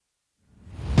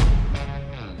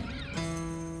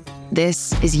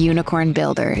This is Unicorn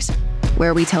Builders,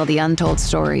 where we tell the untold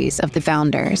stories of the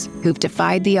founders who've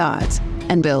defied the odds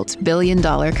and built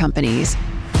billion-dollar companies.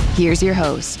 Here's your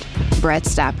host, Brett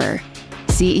Stapper,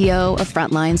 CEO of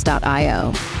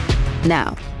Frontlines.io.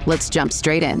 Now, let's jump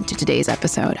straight into today's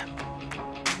episode.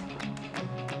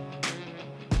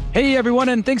 Hey everyone,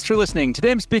 and thanks for listening.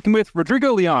 Today I'm speaking with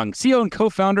Rodrigo Liang, CEO and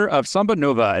co-founder of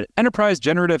SambaNova, an enterprise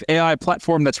generative AI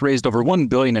platform that's raised over $1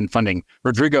 billion in funding.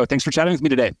 Rodrigo, thanks for chatting with me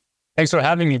today. Thanks for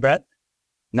having me, Brett.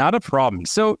 Not a problem.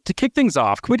 So to kick things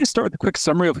off, can we just start with a quick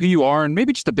summary of who you are and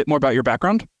maybe just a bit more about your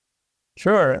background?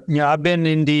 Sure. I've been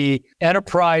in the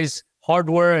enterprise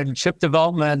hardware and chip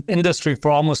development industry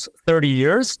for almost 30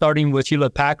 years, starting with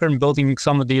Hewlett-Packard and building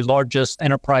some of the largest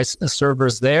enterprise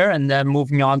servers there, and then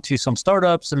moving on to some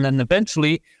startups, and then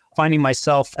eventually finding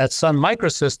myself at Sun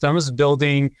Microsystems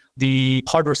building the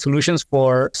hardware solutions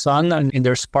for Sun and in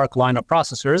their Spark line of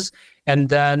processors. And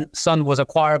then Sun was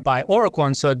acquired by Oracle,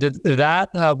 and so I did that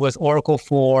with Oracle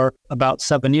for about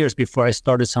 7 years before I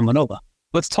started SambaNova.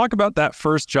 Let's talk about that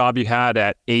first job you had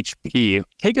at HP.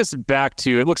 Take us back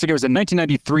to, it looks like it was in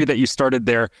 1993 that you started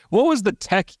there. What was the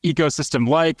tech ecosystem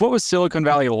like? What was Silicon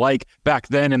Valley like back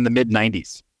then in the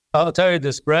mid-90s? I'll tell you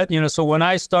this, Brett. So when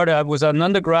I started, I was an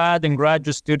undergrad and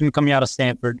graduate student coming out of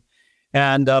Stanford.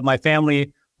 And my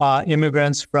family,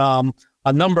 immigrants from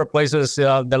a number of places.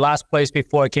 The last place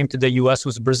before I came to the U.S.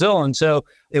 was Brazil. And so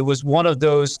it was one of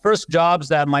those first jobs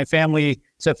that my family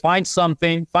said, find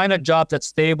a job that's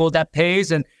stable, that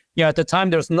pays. And at the time,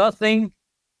 there was nothing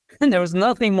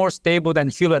more stable than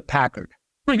Hewlett-Packard.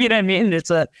 You know what I mean? It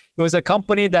was a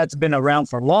company that's been around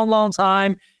for a long, long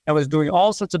time and was doing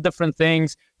all sorts of different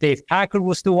things. Dave Packard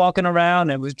was still walking around.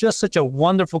 And it was just such a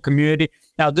wonderful community.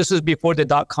 Now, this is before the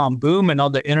dot-com boom and all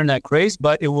the internet craze,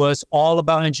 but it was all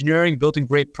about engineering, building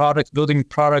great products, building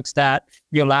products that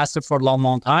lasted for a long,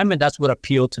 long time. And that's what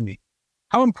appealed to me.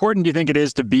 How important do you think it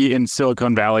is to be in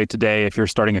Silicon Valley today if you're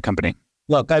starting a company?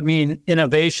 Look,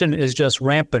 innovation is just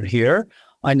rampant here.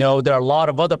 I know there are a lot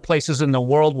of other places in the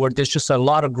world where there's just a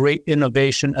lot of great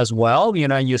innovation as well.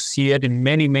 You see it in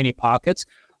many, many pockets.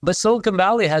 But Silicon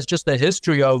Valley has just a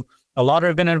history of a lot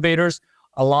of innovators,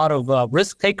 a lot of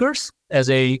risk takers. As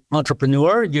an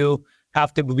entrepreneur, you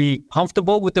have to be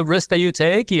comfortable with the risk that you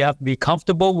take. You have to be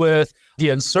comfortable with the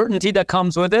uncertainty that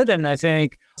comes with it. And I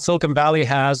think Silicon Valley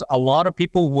has a lot of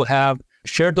people who have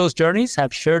shared those journeys,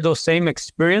 have shared those same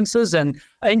experiences, and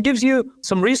gives you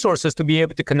some resources to be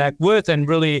able to connect with and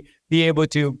really be able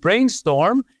to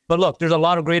brainstorm. But look, there's a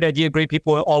lot of great ideas, great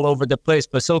people all over the place,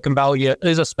 but Silicon Valley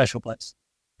is a special place.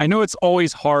 I know it's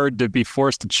always hard to be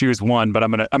forced to choose one, but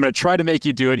I'm gonna try to make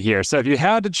you do it here. So if you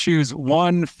had to choose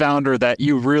one founder that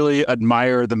you really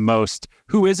admire the most,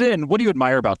 who is it and what do you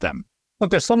admire about them?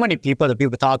 Look, there's so many people that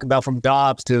people talk about, from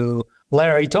Jobs to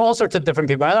Larry to all sorts of different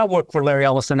people. I worked for Larry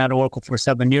Ellison at Oracle for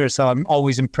 7 years, so I'm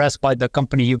always impressed by the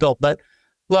company he built. But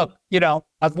look,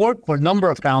 I've worked for a number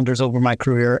of founders over my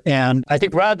career, and I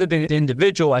think rather than the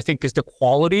individual, I think is the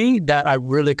quality that I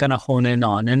really kind of hone in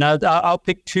on. And I'll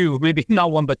pick two, maybe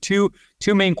not one, but two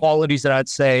main qualities that I'd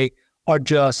say are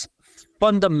just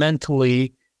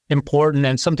fundamentally important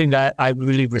and something that I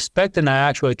really respect, and I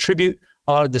actually attribute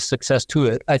a lot of the success to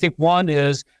it. I think one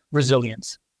is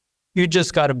resilience. You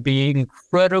just got to be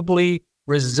incredibly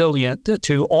resilient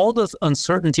to all the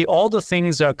uncertainty, all the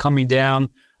things that are coming down,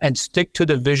 and stick to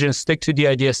the vision, stick to the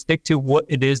idea, stick to what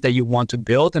it is that you want to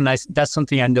build. And that's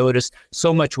something I noticed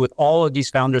so much with all of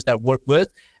these founders that I work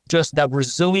with, just that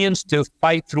resilience to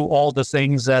fight through all the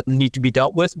things that need to be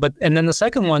dealt with. And then the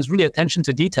second one is really attention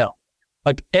to detail.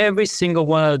 Like every single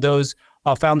one of those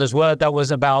founders, whether that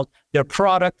was about their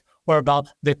product or about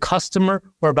the customer,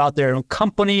 or about their own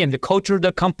company and the culture of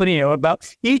the company, or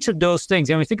about each of those things.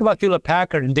 And we think about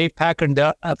Hewlett-Packard and Dave Packard and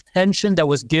the attention that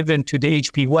was given to the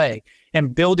HP way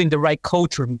and building the right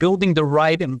culture and building the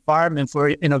right environment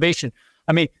for innovation.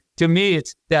 To me,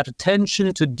 it's that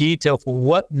attention to detail for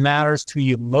what matters to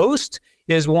you most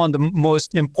is one of the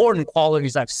most important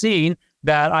qualities I've seen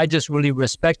that I just really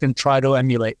respect and try to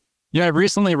emulate. Yeah, I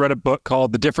recently read a book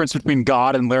called The Difference Between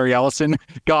God and Larry Ellison.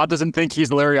 God doesn't think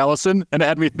he's Larry Ellison. And it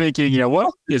had me thinking,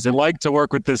 what is it like to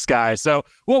work with this guy? So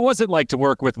what was it like to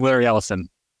work with Larry Ellison?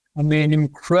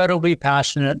 Incredibly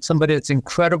passionate, somebody that's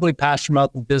incredibly passionate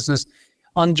about the business,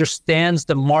 understands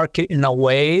the market in a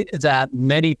way that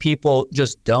many people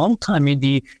just don't.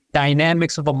 The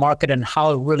dynamics of a market and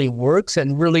how it really works,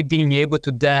 and really being able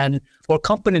to then, for a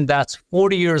company that's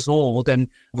 40 years old and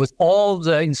with all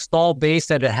the install base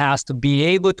that it has, to be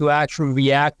able to actually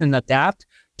react and adapt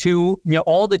to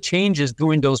all the changes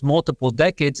during those multiple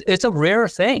decades, it's a rare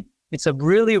thing. It's a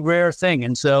really rare thing.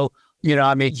 And so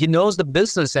He knows the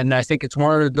business, and I think it's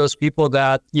one of those people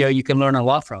that, you can learn a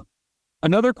lot from.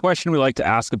 Another question we like to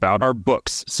ask about are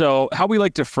books. So how we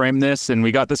like to frame this, and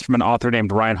we got this from an author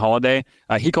named Ryan Holiday.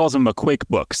 He calls them a Quake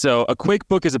book. So a Quake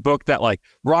book is a book that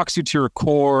rocks you to your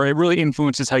core. It really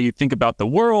influences how you think about the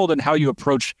world and how you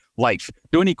approach life.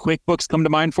 Do any Quake books come to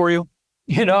mind for you?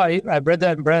 I read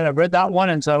that, Brett. I read that one.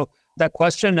 And so that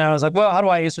question, and I was like, well, how do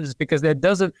I answer this? Because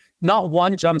not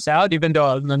one jumps out, even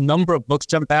though a number of books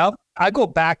jump out. I go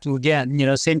back to,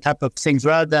 again, same type of things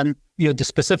rather than, the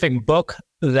specific book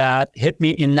that hit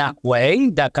me in that way,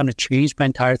 that kind of changed my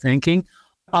entire thinking.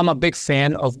 I'm a big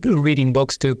fan of reading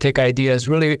books to take ideas.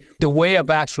 Really, the way I've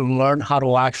actually learned how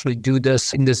to actually do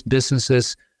this in this business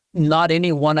is not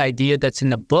any one idea that's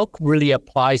in the book really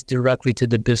applies directly to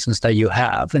the business that you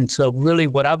have. And so really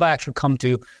what I've actually come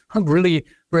to really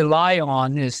rely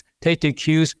on is take the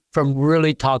cues from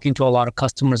really talking to a lot of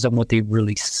customers and what they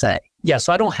really say. Yeah,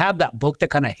 so I don't have that book that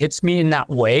kind of hits me in that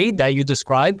way that you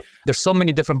described. There's so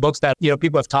many different books that,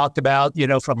 people have talked about,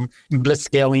 from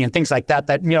blitzscaling and things like that,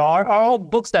 are all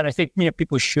books that I think,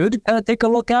 people should take a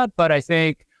look at. But I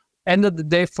think end of the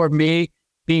day for me,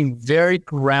 being very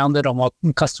grounded on what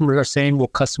customers are saying,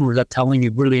 what customers are telling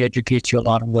you really educates you a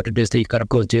lot on what it is that you got to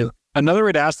go do. Another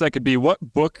way to ask that could be, what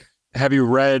book have you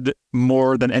read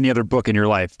more than any other book in your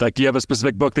life? Do you have a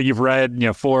specific book that you've read,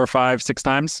 4 or 5, 6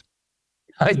 times?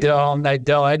 I don't.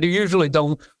 I usually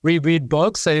don't reread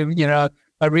books. I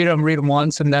read them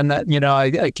once, and then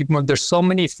I keep them. There's so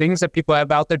many things that people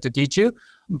have out there to teach you,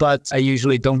 but I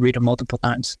usually don't read them multiple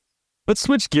times. Let's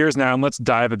switch gears now and let's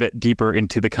dive a bit deeper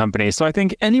into the company. So I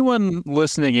think anyone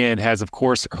listening in has, of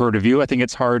course, heard of you. I think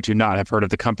it's hard to not have heard of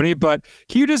the company, but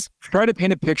can you just try to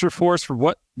paint a picture for us for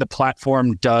what the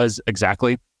platform does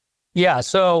exactly? Yeah,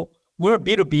 so we're a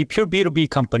B2B, pure B2B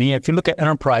company. If you look at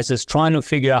enterprises trying to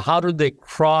figure out how do they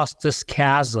cross this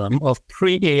chasm of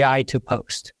pre-AI to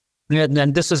post. And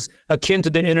then this is akin to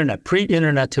the internet,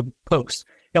 pre-internet to post.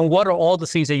 And what are all the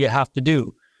things that you have to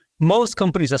do? Most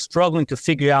companies are struggling to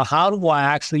figure out how do I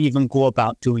actually even go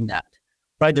about doing that,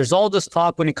 right? There's all this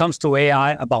talk when it comes to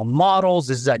AI about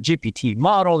models. Is that GPT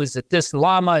model? Is it this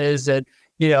Llama? Is it,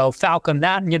 Falcon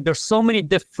that? And there's so many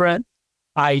different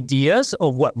ideas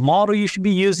of what model you should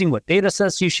be using, what data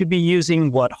sets you should be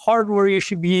using, what hardware you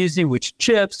should be using, which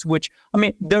chips,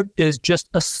 there is just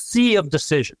a sea of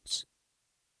decisions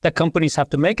that companies have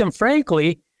to make. And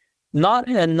frankly, not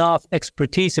enough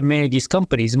expertise in many of these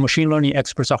companies. Machine learning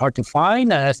experts are hard to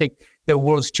find, and I think the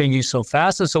world's changing so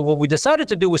fast. And so what we decided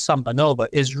to do with SambaNova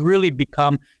is really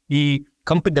become the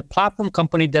platform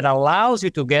company that allows you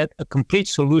to get a complete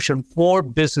solution for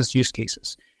business use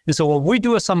cases. And so what we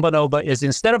do at SambaNova is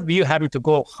instead of you having to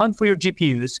go hunt for your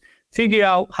GPUs, figure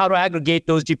out how to aggregate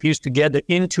those GPUs together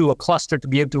into a cluster to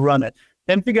be able to run it,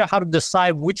 then figure out how to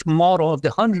decide which model of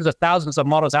the hundreds of thousands of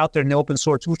models out there in the open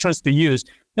source, which ones to use,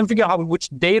 then figure out which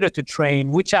data to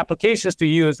train, which applications to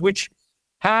use, which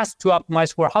has to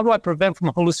optimize for, how do I prevent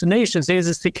from hallucinations, is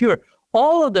it secure?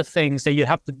 All of the things that you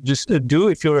have to just do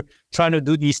if you're trying to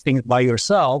do these things by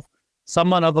yourself,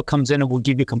 SambaNova comes in and will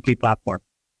give you a complete platform.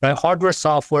 Right? Hardware,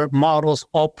 software, models,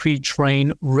 all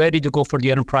pre-trained, ready to go for the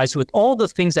enterprise with all the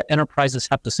things that enterprises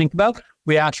have to think about.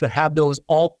 We actually have those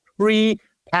all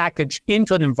pre-packaged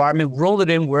into an environment, roll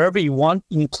it in wherever you want,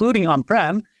 including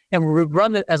on-prem, and we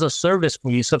run it as a service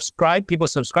for you. People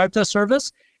subscribe to a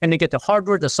service, and they get the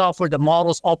hardware, the software, the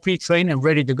models, all pre-trained and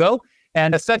ready to go.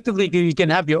 And effectively, you can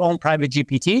have your own private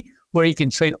GPT where you can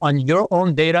train on your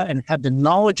own data and have the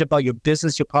knowledge about your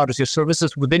business, your products, your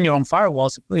services within your own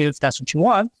firewalls, if that's what you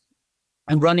want,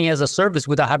 and running as a service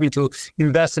without having to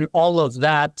invest in all of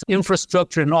that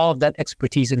infrastructure and all of that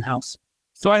expertise in-house.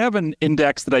 So I have an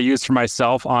index that I use for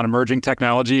myself on emerging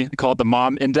technology. I call it the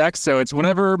Mom Index. So it's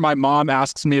whenever my mom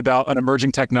asks me about an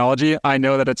emerging technology, I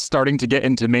know that it's starting to get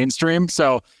into mainstream.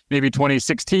 So maybe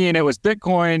 2016, it was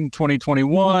Bitcoin.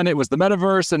 2021, it was the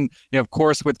metaverse. And of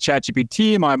course, with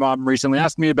ChatGPT, my mom recently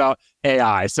asked me about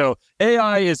AI. So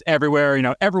AI is everywhere.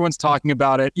 Everyone's talking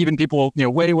about it. Even people,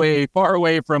 way, way far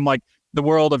away from the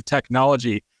world of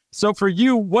technology. So for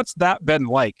you, what's that been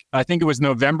like? I think it was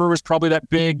November was probably that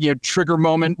big, trigger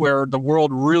moment where the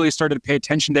world really started to pay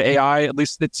attention to AI. At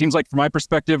least it seems like from my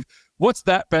perspective. What's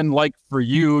that been like for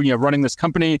you, running this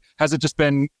company? Has it just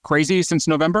been crazy since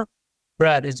November?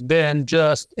 Brad, it's been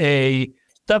just a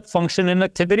step function in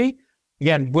activity.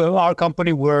 Again, our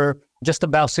company, we're just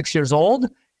about 6 years old,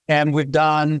 and we've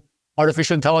done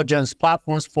artificial intelligence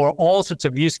platforms for all sorts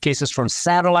of use cases, from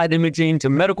satellite imaging to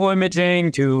medical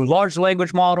imaging to large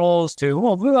language models to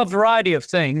a variety of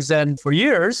things. And for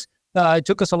years, it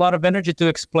took us a lot of energy to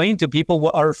explain to people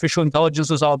what artificial intelligence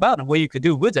was all about and what you could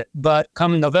do with it. But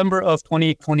come November of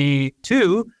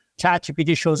 2022,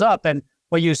 ChatGPT shows up, and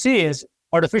what you see is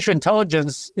artificial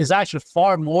intelligence is actually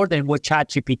far more than what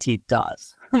ChatGPT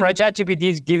does, right?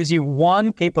 ChatGPT gives you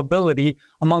one capability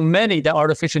among many that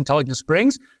artificial intelligence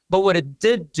brings. But what it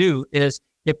did do is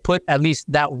it put at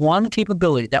least that one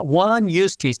capability, that one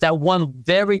use case, that one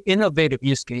very innovative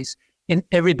use case in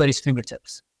everybody's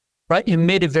fingertips, right? It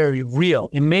made it very real.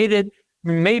 It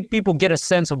made people get a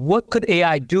sense of what could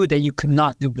AI do that you could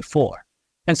not do before.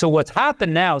 And so what's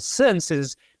happened now since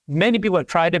is many people have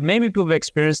tried it, many people have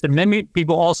experienced it, many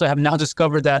people also have now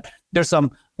discovered that there's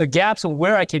some gaps on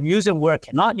where I can use it, where I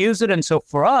cannot use it. And so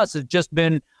for us, it's just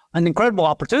been an incredible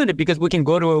opportunity because we can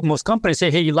go to most companies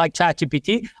and say, hey, you like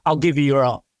ChatGPT? I'll give you your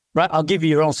own, right? I'll give you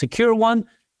your own secure one,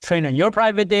 train on your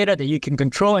private data that you can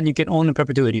control and you can own in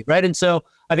perpetuity, right? And so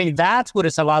I think that's what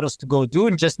it's allowed us to go do,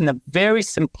 and just in a very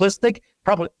simplistic,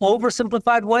 probably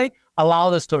oversimplified way,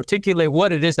 allowed us to articulate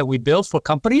what it is that we build for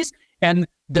companies and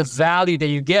the value that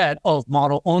you get of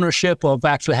model ownership, of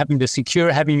actually having the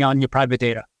secure, having on your private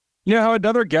data. You know how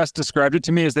another guest described it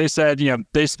to me is they said,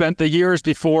 they spent the years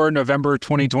before November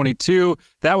 2022.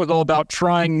 That was all about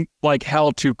trying like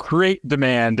hell to create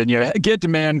demand and get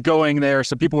demand going there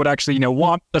so people would actually,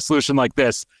 want a solution like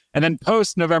this. And then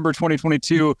post November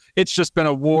 2022, it's just been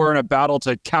a war and a battle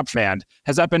to capture demand.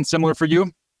 Has that been similar for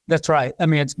you? That's right. I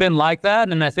mean, it's been like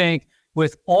that. And I think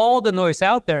with all the noise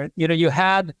out there, you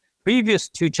had previous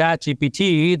to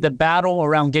ChatGPT, the battle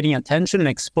around getting attention and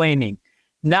explaining.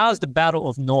 Now is the battle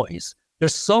of noise.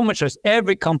 There's so much.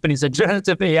 Every company is a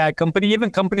generative AI company. Even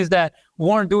companies that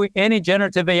weren't doing any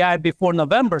generative AI before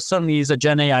November suddenly is a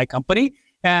Gen AI company.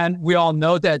 And we all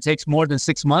know that it takes more than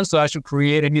 6 months to actually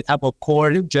create any type of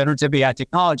core generative AI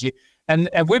technology. And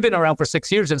we've been around for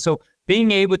 6 years. And so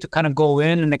being able to kind of go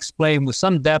in and explain with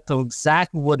some depth of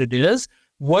exactly what it is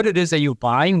that you're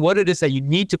buying, what it is that you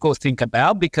need to go think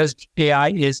about, because AI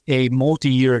is a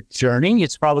multi-year journey.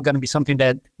 It's probably going to be something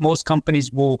that most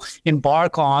companies will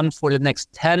embark on for the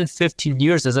next 10, 15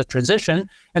 years as a transition.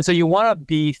 And so you want to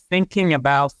be thinking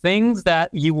about things that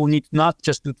you will need to not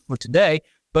just do for today,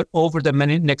 but over the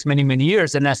next many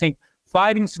years. And I think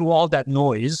fighting through all that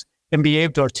noise and be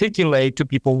able to articulate to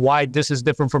people why this is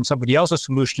different from somebody else's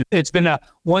solution. It's been a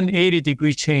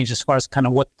 180-degree change as far as kind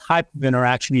of what type of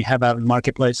interaction you have out in the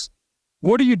marketplace.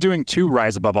 What are you doing to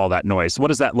rise above all that noise? What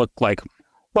does that look like?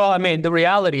 Well, I mean, the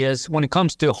reality is when it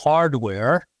comes to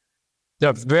hardware, there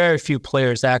are very few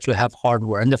players that actually have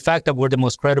hardware. And the fact that we're the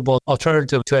most credible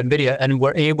alternative to NVIDIA and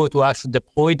we're able to actually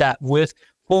deploy that with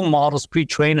full models,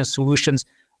 pre-trained and solutions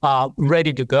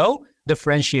ready to go,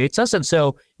 differentiates us. And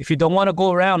so if you don't want to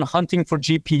go around hunting for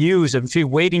GPUs and if you're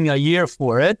waiting a year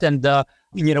for it, and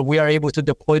we are able to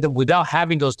deploy them without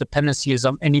having those dependencies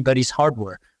on anybody's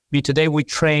hardware. Today we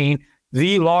train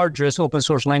the largest open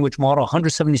source language model,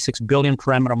 176 billion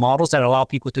parameter models that allow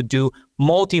people to do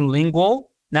multilingual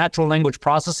natural language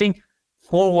processing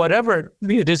for whatever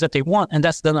it is that they want. And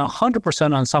that's done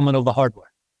 100% on SambaNova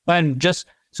hardware. And just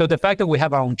so the fact that we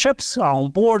have our own chips, our own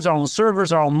boards, our own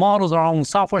servers, our own models, our own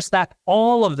software stack,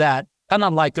 all of that, kind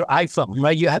of like your iPhone,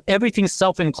 right? You have everything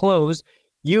self-enclosed.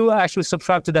 You actually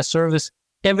subscribe to that service.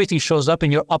 Everything shows up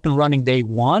and you're up and running day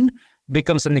one.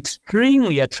 Becomes an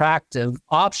extremely attractive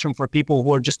option for people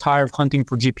who are just tired of hunting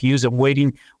for GPUs and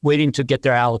waiting to get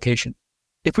their allocation.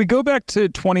 If we go back to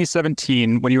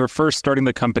 2017, when you were first starting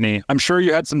the company, I'm sure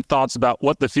you had some thoughts about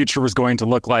what the future was going to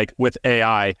look like with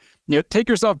AI. Take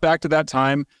yourself back to that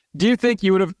time. Do you think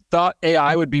you would have thought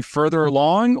AI would be further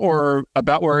along or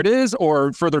about where it is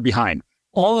or further behind?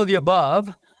 All of the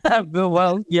above.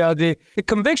 Well, yeah, the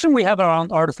conviction we have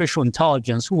around artificial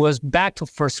intelligence was back to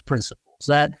first principles,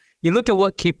 that you look at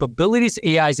what capabilities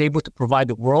AI is able to provide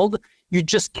the world, you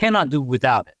just cannot do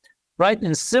without it. Right?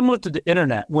 And similar to the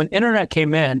internet, when internet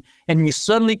came in and you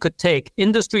suddenly could take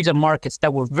industries and markets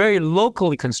that were very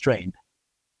locally constrained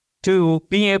to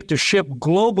being able to ship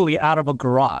globally out of a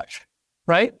garage,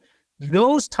 right?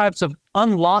 Those types of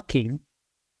unlocking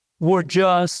were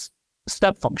just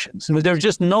step functions. There's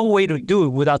just no way to do it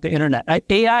without the internet.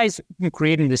 AI is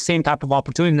creating the same type of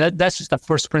opportunity. That's just the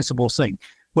first principle thing,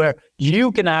 where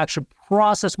you can actually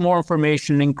process more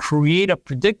information and create a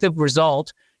predictive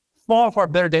result far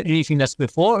better than anything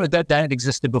that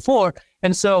existed before.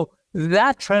 And so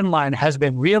that trend line has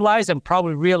been realized and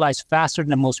probably realized faster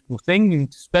than most people think,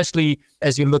 especially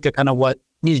as you look at kind of what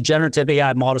these generative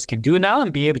AI models can do now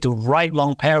and be able to write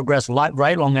long paragraphs,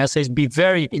 write long essays, be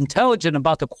very intelligent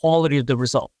about the quality of the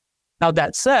result. Now,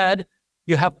 that said,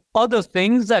 you have other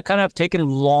things that kind of have taken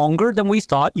longer than we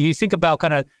thought. You think about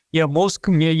kind of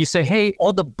You say, hey,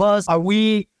 all the buzz, are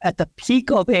we at the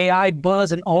peak of AI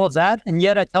buzz and all of that? And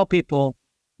yet I tell people,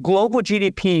 global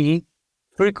GDP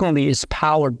frequently is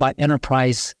powered by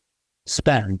enterprise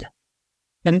spend.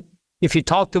 And if you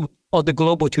talk to the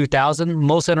global 2000,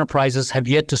 most enterprises have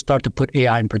yet to start to put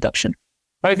AI in production.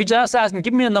 Right? If you just ask them,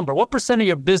 give me a number, what % of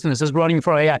your business is running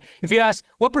for AI? If you ask,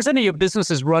 what % of your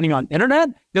business is running on internet?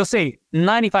 They'll say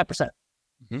 95%.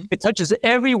 Mm-hmm. It touches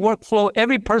every workflow,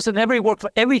 every person, every workflow,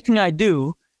 everything I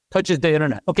do touches the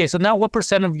internet. Okay, so now what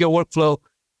 % of your workflow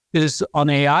is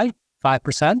on AI?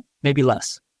 5%, maybe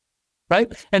less,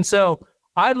 right? And so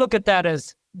I look at that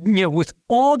as, with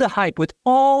all the hype, with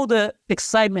all the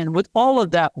excitement, with all of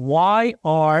that, why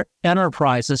are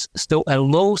enterprises still a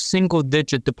low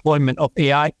single-digit deployment of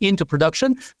AI into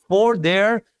production for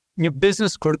their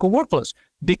business critical workflows?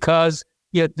 Because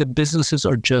the businesses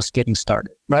are just getting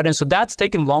started, right? And so that's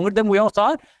taken longer than we all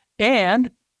thought.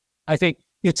 And I think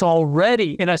it's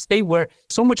already in a state where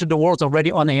so much of the world's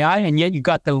already on AI, and yet you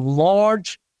got the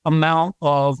large amount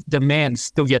of demand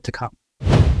still yet to come.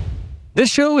 This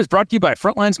show is brought to you by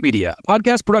Frontlines Media, a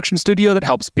podcast production studio that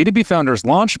helps B2B founders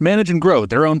launch, manage, and grow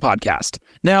their own podcast.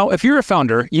 Now, if you're a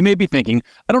founder, you may be thinking,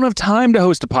 I don't have time to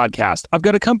host a podcast. I've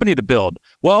got a company to build.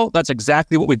 Well, that's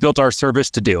exactly what we built our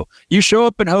service to do. You show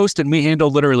up and host, and we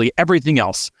handle literally everything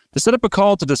else. To set up a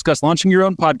call to discuss launching your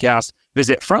own podcast,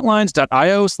 visit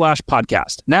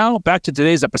frontlines.io/podcast. Now, back to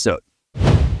today's episode.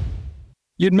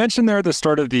 You'd mentioned there at the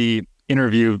start of the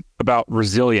interview about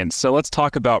resilience. So let's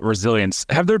talk about resilience.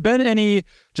 Have there been any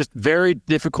just very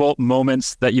difficult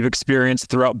moments that you've experienced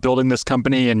throughout building this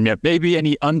company, and maybe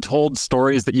any untold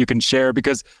stories that you can share?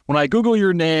 Because when I Google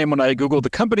your name, when I Google the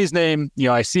company's name,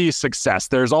 I see success.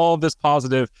 There's all of this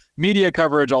positive media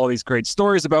coverage, all these great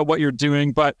stories about what you're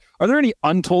doing, but are there any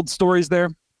untold stories there?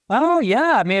 Oh,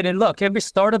 yeah. I mean, look, every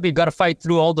startup, you got to fight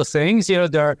through all the things.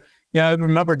 I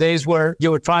remember days where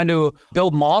you were trying to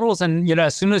build models, and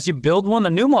as soon as you build one, a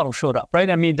new model showed up, right?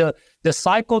 I mean, the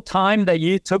cycle time that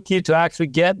you took to actually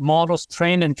get models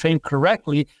trained and trained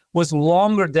correctly was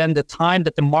longer than the time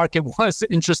that the market was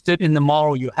interested in the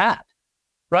model you had,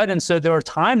 right? And so there were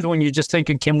times when you're just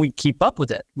thinking, can we keep up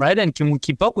with it, right? And can we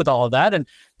keep up with all of that? And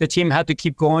the team had to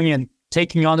keep going and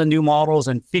taking on the new models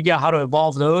and figure out how to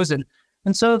evolve those.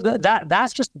 And so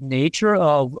that's just the nature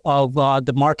of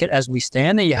the market as we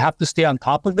stand. And you have to stay on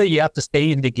top of it. You have to stay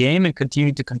in the game and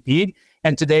continue to compete.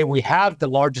 And today we have the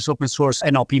largest open source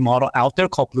NLP model out there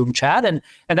called Bloom Chat. And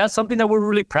that's something that we're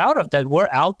really proud of, that we're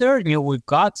out there. We've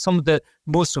got some of the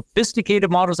most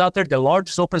sophisticated models out there, the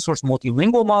largest open source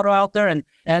multilingual model out there. And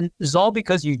it's all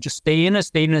because you just stay in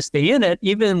it,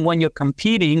 even when you're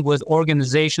competing with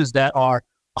organizations that are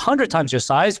 100 times your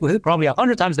size, with probably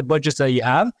 100 times the budgets that you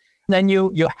have. Then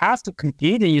you have to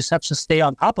compete, and you have to stay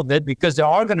on top of it, because there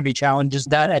are going to be challenges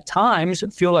that at times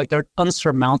feel like they're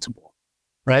unsurmountable,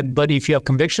 right? But if you have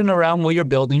conviction around what you're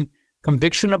building,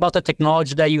 conviction about the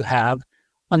technology that you have,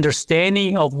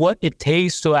 understanding of what it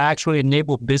takes to actually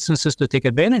enable businesses to take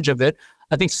advantage of it,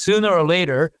 I think sooner or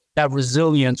later that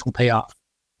resilience will pay off.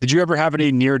 Did you ever have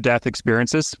any near-death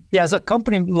experiences? Yeah, as a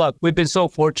company, look, we've been so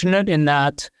fortunate in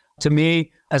that, to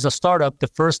me, as a startup, the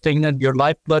first thing that your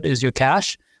lifeblood is your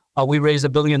cash. We raised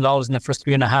 $1 billion in the first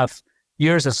 3.5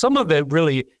 years. And some of it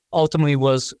really ultimately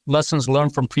was lessons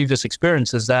learned from previous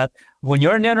experiences, that when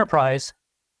you're an enterprise,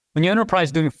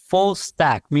 doing full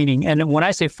stack, meaning, and when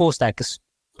I say full stack, it's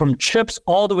from chips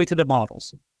all the way to the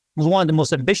models. It's one of the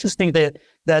most ambitious things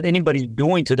that anybody's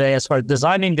doing today, as far as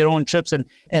designing their own chips and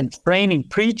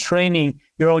pre-training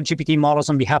your own GPT models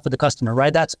on behalf of the customer,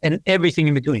 right? And everything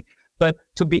in between. But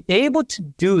to be able to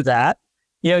do that,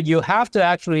 you have to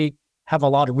actually have a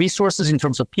lot of resources in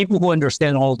terms of people who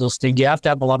understand all of those things. You have to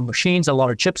have a lot of machines, a lot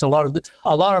of chips, a lot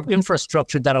of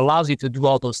infrastructure that allows you to do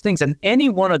all those things. And any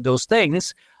one of those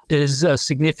things is a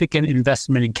significant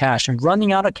investment in cash. And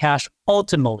running out of cash,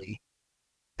 ultimately,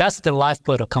 that's the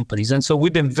lifeblood of companies. And so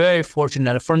we've been very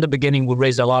fortunate that from the beginning, we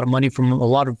raised a lot of money from a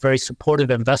lot of very supportive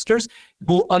investors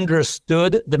who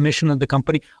understood the mission of the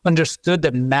company, understood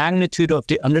the magnitude of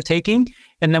the undertaking,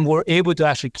 and then were able to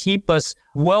actually keep us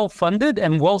well-funded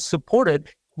and well-supported,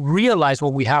 realize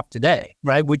what we have today,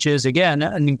 right? Which is, again,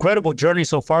 an incredible journey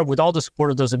so far with all the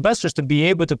support of those investors to be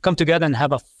able to come together and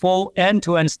have a full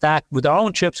end-to-end stack with our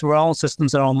own chips, with our own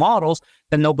systems, and our own models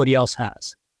that nobody else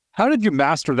has. How did you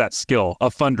master that skill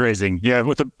of fundraising? Yeah,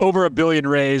 with over $1 billion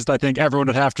raised, I think everyone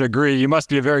would have to agree you must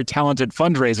be a very talented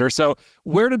fundraiser. So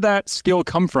where did that skill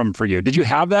come from for you? Did you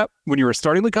have that when you were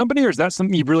starting the company, or is that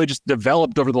something you really just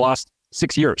developed over the last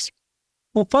 6 years?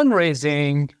 Well,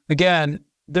 fundraising, again,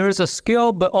 there's a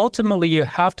skill, but ultimately you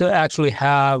have to actually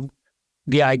have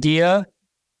the idea.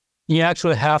 you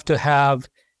actually have to have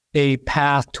a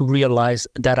path to realize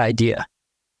that idea,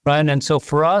 right? And so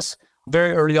for us,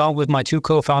 very early on with my two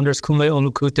co-founders, Kunle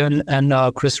Olukutan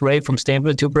and Chris Ray from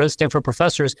Stanford, two Stanford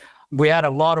professors, we had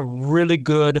a lot of really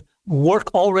good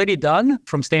work already done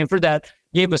from Stanford that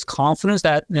gave us confidence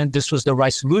that this was the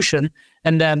right solution.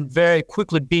 And then very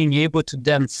quickly being able to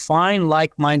then find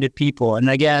like-minded people. And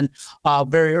again,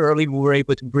 very early, we were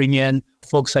able to bring in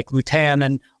folks like Liang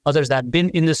and others that have been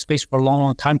in this space for a long,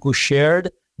 long time who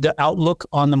shared the outlook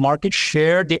on the market,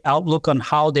 shared the outlook on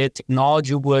how the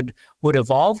technology would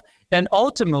evolve, and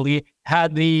ultimately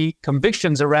had the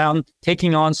convictions around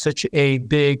taking on such a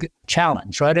big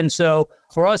challenge, right? And so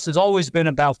for us, it's always been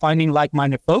about finding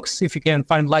like-minded folks. If you can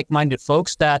find like-minded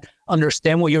folks that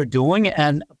understand what you're doing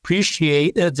and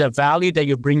appreciate the value that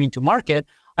you're bringing to market,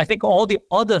 I think all the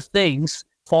other things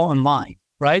fall in line,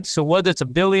 right? So whether it's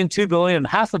 $1 billion, $2 billion,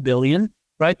 $500 million,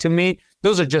 right? To me,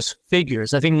 those are just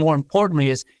figures. I think more importantly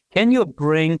is, can you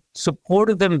bring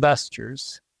supportive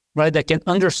investors, right, that can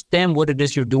understand what it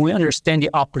is you're doing, understand the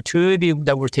opportunity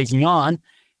that we're taking on,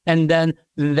 and then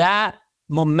that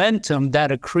momentum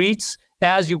that accretes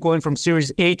as you're going from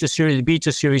Series A to Series B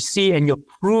to Series C, and you're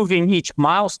proving each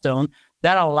milestone,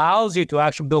 that allows you to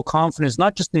actually build confidence,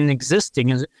 not just in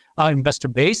existing investor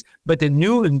base, but the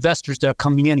new investors that are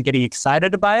coming in and getting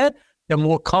excited about it. They're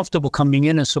more comfortable coming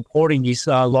in and supporting these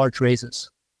large raises.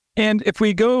 And if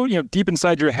we go, deep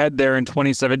inside your head there in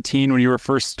 2017 when you were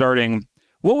first starting,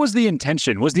 what was the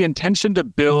intention? Was the intention to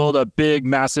build a big,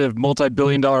 massive,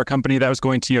 multi-billion-dollar company that was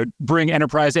going to bring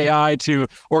enterprise AI to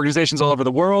organizations all over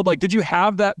the world? Like, did you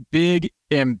have that big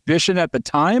ambition at the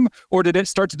time, or did it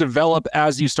start to develop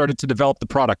as you started to develop the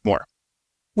product more?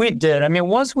 We did. I mean,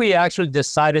 once we actually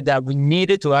decided that we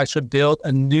needed to actually build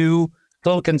a new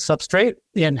silicon substrate,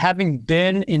 and having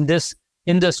been in this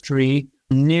industry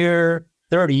near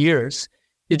 30 years,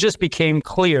 it just became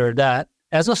clear that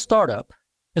as a startup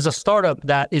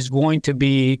that is going to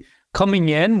be coming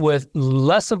in with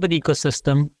less of an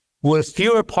ecosystem, with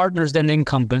fewer partners than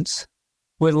incumbents,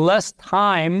 with less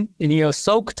time,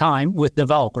 soak time with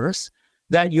developers,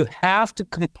 that you have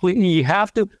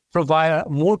to provide a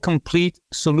more complete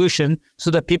solution so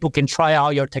that people can try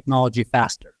out your technology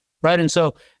faster, right? And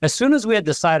so as soon as we had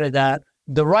decided that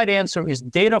the right answer is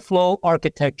data flow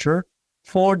architecture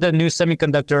for the new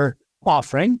semiconductor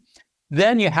offering,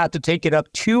 then you had to take it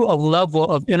up to a level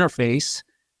of interface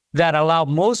that allowed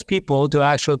most people to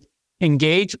actually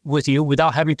engage with you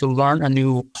without having to learn a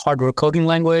new hardware coding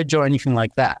language or anything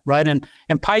like that, right? And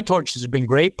PyTorch has been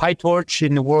great. PyTorch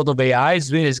in the world of AI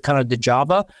is kind of the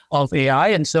Java of AI.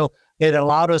 And so it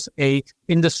allowed us a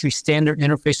industry standard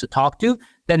interface to talk to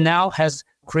that now has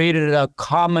created a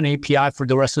common API for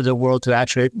the rest of the world to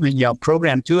actually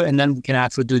program to, and then we can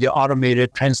actually do the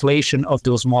automated translation of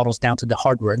those models down to the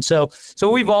hardware. And so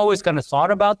we've always kind of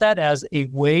thought about that as a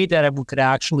way that we could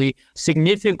actually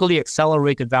significantly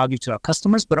accelerate the value to our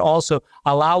customers, but also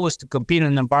allow us to compete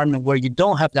in an environment where you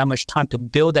don't have that much time to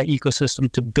build that ecosystem,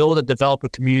 to build a developer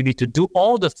community, to do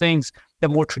all the things that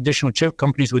more traditional chip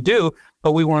companies would do,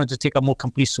 but we wanted to take a more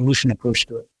complete solution approach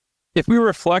to it. If we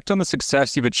reflect on the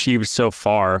success you've achieved so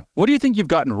far, what do you think you've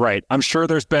gotten right? I'm sure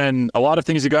there's been a lot of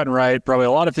things you've gotten right, probably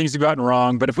a lot of things you've gotten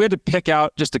wrong, but if we had to pick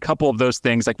out just a couple of those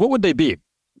things, like what would they be?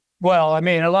 Well, I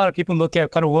mean, a lot of people look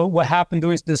at kind of what happened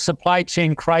during the supply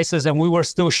chain crisis, and we were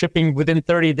still shipping within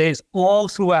 30 days all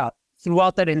throughout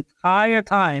that entire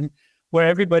time where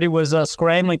everybody was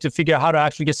scrambling to figure out how to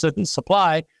actually get certain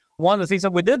supply. One of the things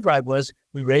that we did right was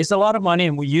we raised a lot of money,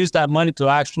 and we used that money to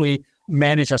actually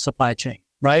manage our supply chain,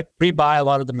 right? Pre-buy a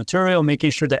lot of the material,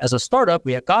 making sure that as a startup,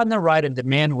 we had gotten it right and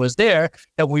demand was there,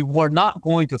 that we were not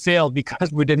going to fail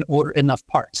because we didn't order enough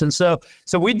parts. And so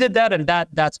we did that, and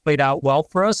that's played out well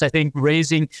for us. I think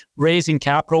raising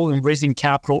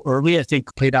capital early, I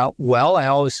think played out well. I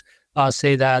always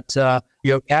say that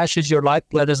your cash is your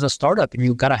lifeblood as a startup, and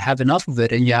you've got to have enough of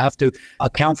it. And you have to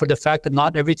account for the fact that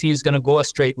not everything is going to go a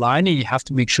straight line, and you have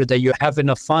to make sure that you have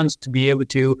enough funds to be able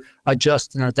to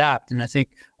adjust and adapt. And I think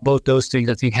both those things,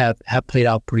 have played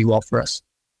out pretty well for us.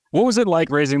 What was it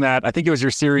like raising that? I think it was your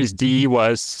Series D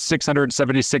was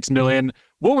 $676 million.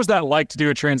 What was that like to do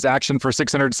a transaction for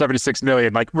 $676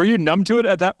 million? Like, were you numb to it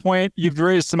at that point? You've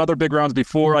raised some other big rounds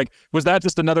before. Like, was that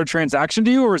just another transaction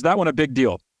to you, or was that one a big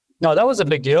deal? No, that was a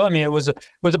big deal. I mean, it was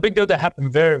a big deal that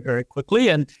happened very, very quickly,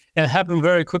 and it happened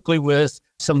very quickly with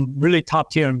some really top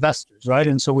tier investors, right?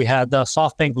 And so we had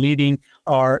SoftBank leading it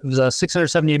was a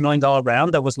 $678 million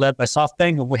round that was led by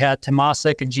SoftBank. And we had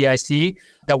Temasek and GIC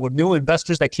that were new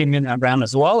investors that came in that round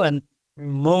as well. And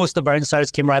most of our insiders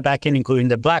came right back in, including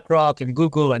the BlackRock and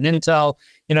Google and Intel.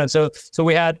 So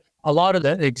we had a lot of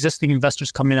the existing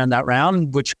investors come in on that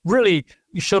round, which really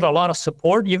showed a lot of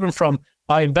support, even from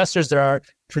investors that are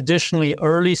traditionally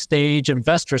early stage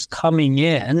investors coming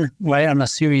in, right, on a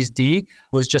Series D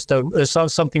was just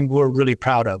something we're really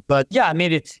proud of. But yeah, I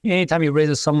mean, anytime you raise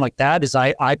a sum like that is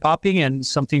eye-popping and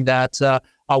something that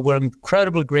we're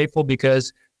incredibly grateful,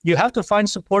 because you have to find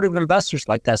supportive investors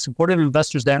like that, supportive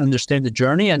investors that understand the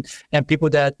journey and people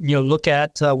that, look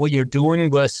at what you're doing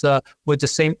with the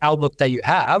same outlook that you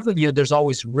have. There's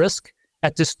always risk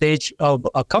at this stage of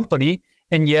a company.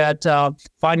 And yet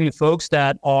finding folks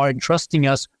that are entrusting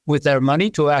us with their money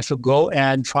to actually go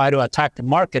and try to attack the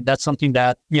market, that's something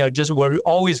that, just we're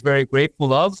always very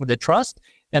grateful of, for the trust,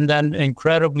 and then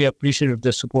incredibly appreciative of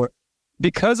the support.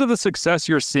 Because of the success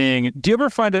you're seeing, do you ever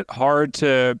find it hard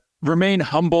to remain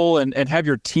humble and have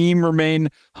your team remain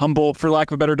humble, for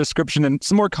lack of a better description? And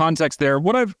some more context there.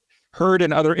 What I've heard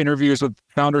in other interviews with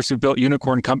founders who built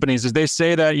unicorn companies is they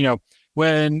say that,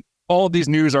 when all of these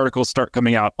news articles start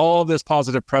coming out, all of this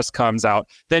positive press comes out,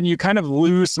 then you kind of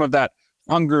lose some of that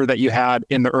hunger that you had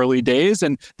in the early days,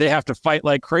 and they have to fight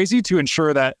like crazy to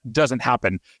ensure that doesn't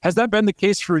happen. Has that been the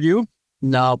case for you?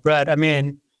 No, Brett. I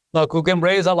mean, look, we can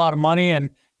raise a lot of money and,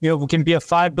 we can be a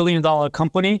 $5 billion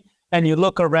company, and you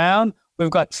look around, we've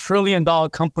got $1 trillion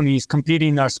companies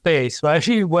competing in our space, right?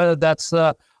 Whether that's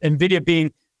NVIDIA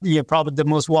being probably the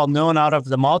most well-known out of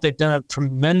them all. They've done a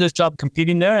tremendous job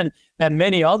competing there, and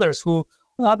many others who,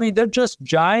 they're just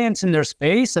giants in their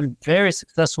space and very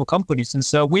successful companies. And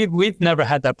so we've never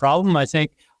had that problem. I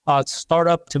think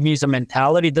startup to me is a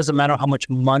mentality. It doesn't matter how much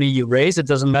money you raise. It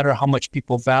doesn't matter how much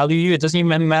people value you. It doesn't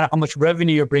even matter how much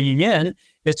revenue you're bringing in.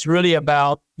 It's really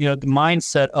about, the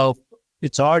mindset of,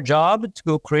 it's our job to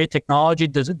go create technology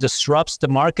that disrupts the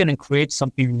market and create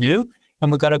something new.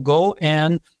 And we got to go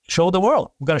and show the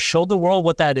world. We've got to show the world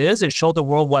what that is and show the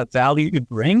world what value it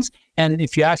brings. And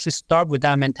if you actually start with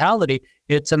that mentality,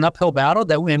 it's an uphill battle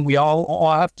that when we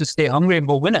all have to stay hungry and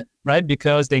go win it, right?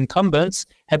 Because the incumbents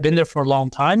have been there for a long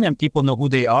time and people know who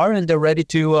they are and they're ready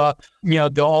to,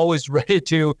 they're always ready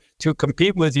to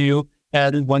compete with you.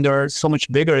 And when they're so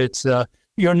much bigger, it's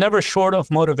you're never short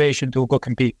of motivation to go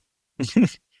compete.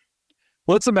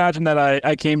 Let's imagine that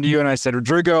I came to you and I said,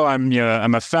 Rodrigo, I'm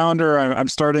a founder. I'm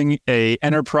starting a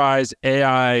enterprise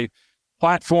AI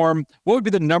platform. What would be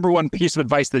the number one piece of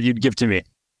advice that you'd give to me?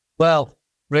 Well,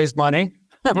 raise money,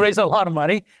 raise a lot of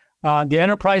money. The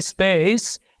enterprise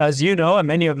space, as you know, and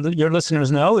many of your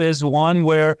listeners know, is one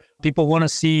where people want to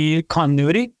see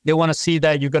continuity. They want to see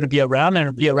that you're going to be around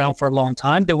and be around for a long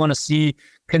time. They want to see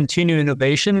continued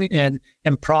innovation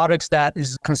and products that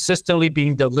is consistently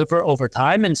being delivered over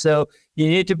time. And so you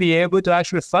need to be able to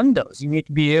actually fund those. You need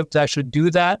to be able to actually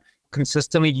do that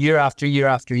consistently year after year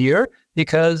after year,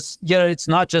 because it's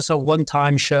not just a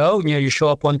one-time show. You show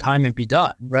up one time and be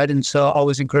done, right? And so I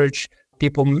always encourage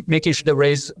people making sure to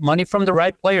raise money from the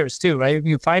right players too, right?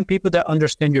 You find people that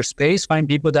understand your space, find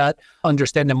people that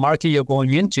understand the market you're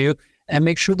going into, and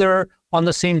make sure they're on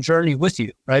the same journey with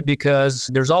you, right? Because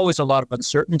there's always a lot of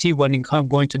uncertainty when you come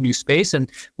going to new space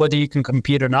and whether you can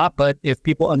compete or not. But if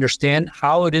people understand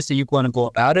how it is that you want to go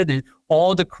about it and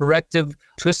all the corrective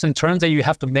twists and turns that you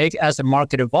have to make as the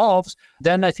market evolves,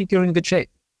 then I think you're in good shape.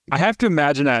 I have to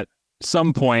imagine at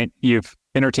some point you've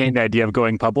entertained the idea of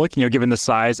going public, given the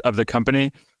size of the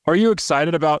company. Are you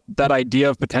excited about that idea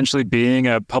of potentially being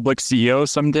a public CEO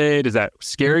someday? Does that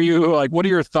scare you? Like, what are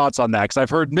your thoughts on that? Because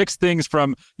I've heard mixed things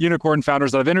from unicorn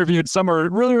founders that I've interviewed. Some are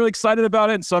really, really excited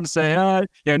about it, and some say,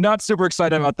 not super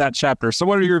excited about that chapter. So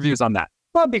what are your views on that?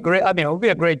 Well, it'd be great. I mean, it would be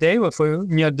a great day if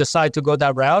we decide to go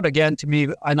that route. Again, to me,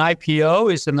 an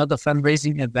IPO is another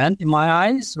fundraising event in my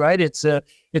eyes, right? It's a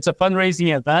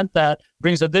fundraising event that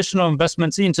brings additional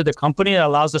investments into the company. It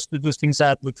allows us to do things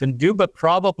that we can do, but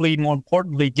probably more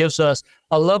importantly, gives us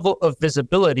a level of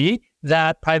visibility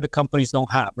that private companies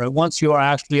don't have, right? Once you are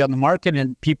actually on the market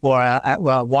and people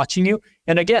are watching you.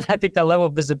 And again, I think that level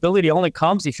of visibility only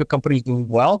comes if your company is doing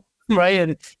well, right?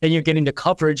 And you're getting the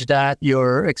coverage that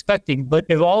you're expecting. But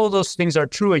if all of those things are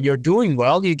true and you're doing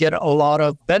well, you get a lot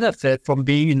of benefit from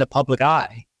being in the public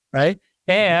eye, right?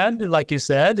 And like you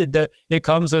said, it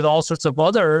comes with all sorts of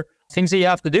other things that you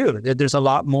have to do. There's a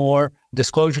lot more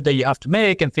disclosure that you have to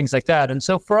make and things like that. And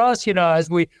so for us, as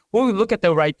we look at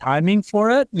the right timing for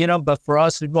it, but for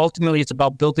us, ultimately, it's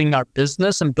about building our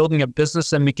business and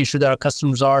making sure that our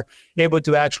customers are able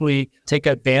to actually take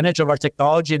advantage of our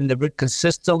technology and they're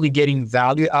consistently getting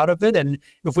value out of it. And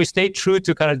if we stay true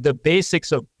to kind of the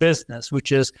basics of business,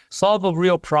 which is solve a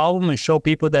real problem and show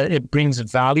people that it brings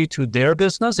value to their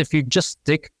business, if you just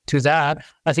stick to that,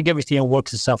 I think everything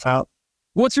works itself out.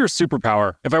 What's your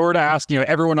superpower? If I were to ask,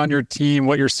 everyone on your team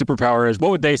what your superpower is,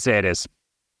 what would they say it is?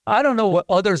 I don't know what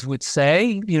others would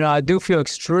say. I do feel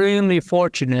extremely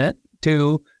fortunate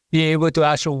to be able to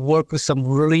actually work with some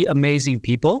really amazing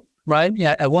people, right?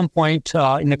 Yeah, at one point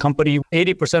in the company,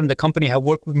 80% of the company have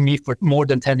worked with me for more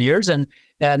than 10 years.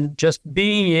 And just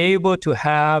being able to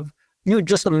have,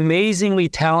 just amazingly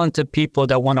talented people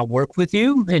that want to work with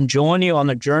you and join you on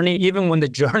the journey, even when the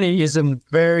journey isn't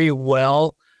very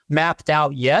well mapped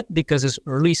out yet because it's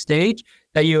early stage,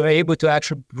 that you're able to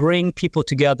actually bring people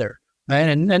together. Right?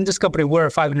 And this company, we're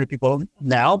 500 people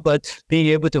now, but being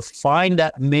able to find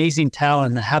that amazing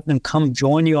talent and have them come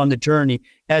join you on the journey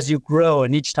as you grow.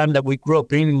 And each time that we grow,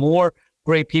 bring more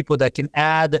great people that can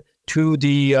add to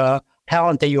the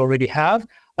talent that you already have.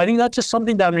 I think that's just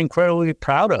something that I'm incredibly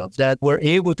proud of, that we're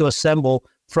able to assemble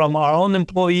from our own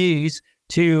employees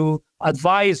to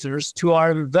advisors, to our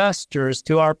investors,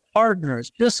 to our partners,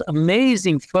 just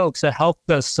amazing folks that helped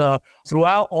us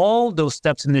throughout all those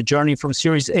steps in the journey from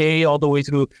Series A all the way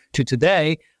through to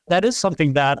today. That is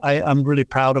something that I'm really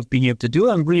proud of being able to do.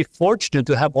 I'm really fortunate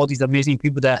to have all these amazing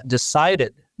people that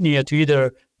decided to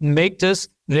either make this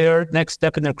their next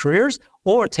step in their careers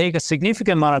or take a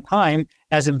significant amount of time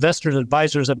as investors,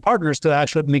 advisors, and partners to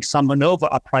actually make SambaNova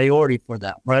a priority for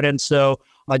them, right? And so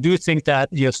I do think that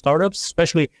startups,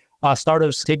 especially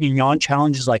startups taking on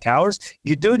challenges like ours,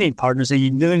 you do need partners and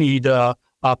you do need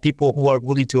people who are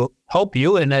willing to help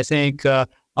you. And I think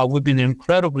we've been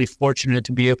incredibly fortunate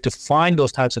to be able to find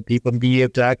those types of people and be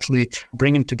able to actually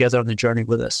bring them together on the journey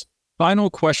with us. Final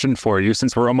question for you,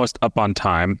 since we're almost up on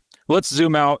time. Let's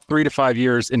zoom out 3 to 5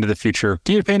 years into the future.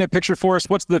 Can you paint a picture for us?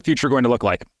 What's the future going to look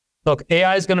like? Look,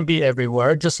 AI is going to be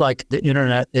everywhere, just like the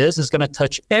internet is. It's going to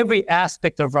touch every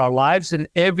aspect of our lives in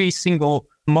every single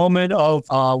moment of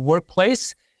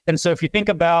workplace. And so if you think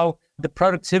about the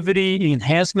productivity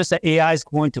enhancements that AI is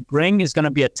going to bring, is going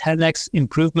to be a 10x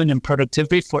improvement in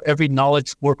productivity for every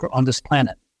knowledge worker on this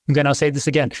planet. I'm going to say this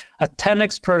again, a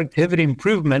 10x productivity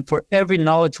improvement for every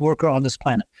knowledge worker on this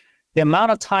planet. The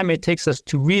amount of time it takes us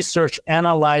to research,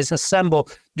 analyze, assemble,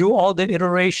 do all the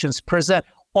iterations, present,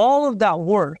 all of that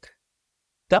work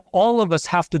that all of us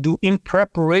have to do in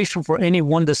preparation for any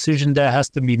one decision that has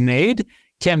to be made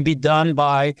can be done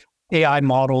by AI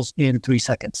models in 3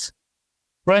 seconds.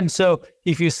 Right? And so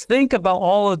if you think about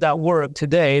all of that work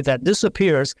today that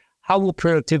disappears, how will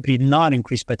productivity not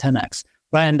increase by 10x?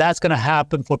 Right? And that's going to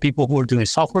happen for people who are doing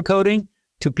software coding,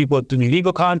 to people doing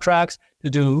legal contracts,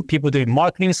 to people doing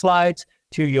marketing slides,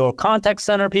 to your contact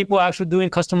center people actually doing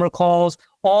customer calls,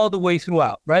 all the way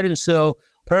throughout, right? And so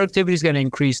productivity is going to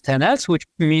increase 10x, which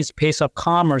means pace of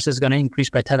commerce is going to increase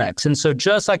by 10x. And so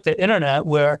just like the internet,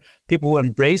 where people who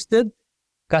embraced it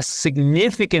got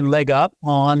significant leg up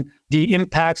on the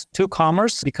impacts to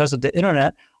commerce because of the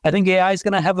internet, I think AI is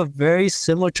going to have a very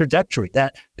similar trajectory,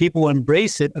 that people who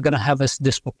embrace it are going to have a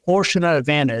disproportionate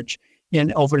advantage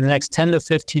in over the next 10 to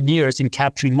 15 years in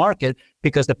capturing market,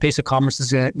 because the pace of commerce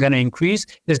is going to increase,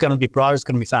 it's going to be broader, it's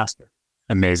going to be faster.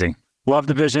 Amazing. Love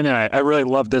the vision. And I really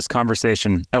love this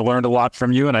conversation. I learned a lot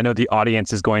from you, and I know the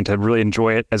audience is going to really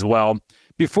enjoy it as well.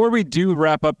 Before we do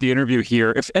wrap up the interview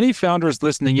here, if any founders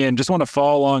listening in just want to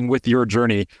follow along with your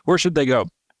journey, where should they go?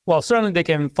 Well, certainly they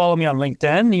can follow me on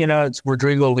LinkedIn. It's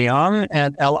Rodrigo Liang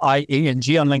and Liang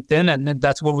on LinkedIn. And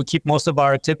that's where we keep most of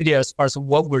our activity as far as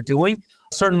what we're doing.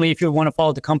 Certainly, if you want to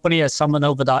follow the company, as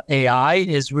SambaNova.ai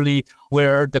is really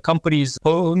where the companies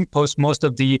post most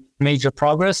of the major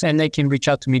progress, and they can reach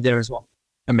out to me there as well.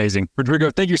 Amazing.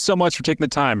 Rodrigo, thank you so much for taking the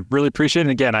time. Really appreciate it.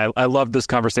 And again, I love this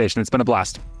conversation. It's been a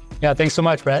blast. Yeah, thanks so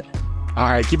much, Brett.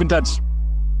 All right, keep in touch.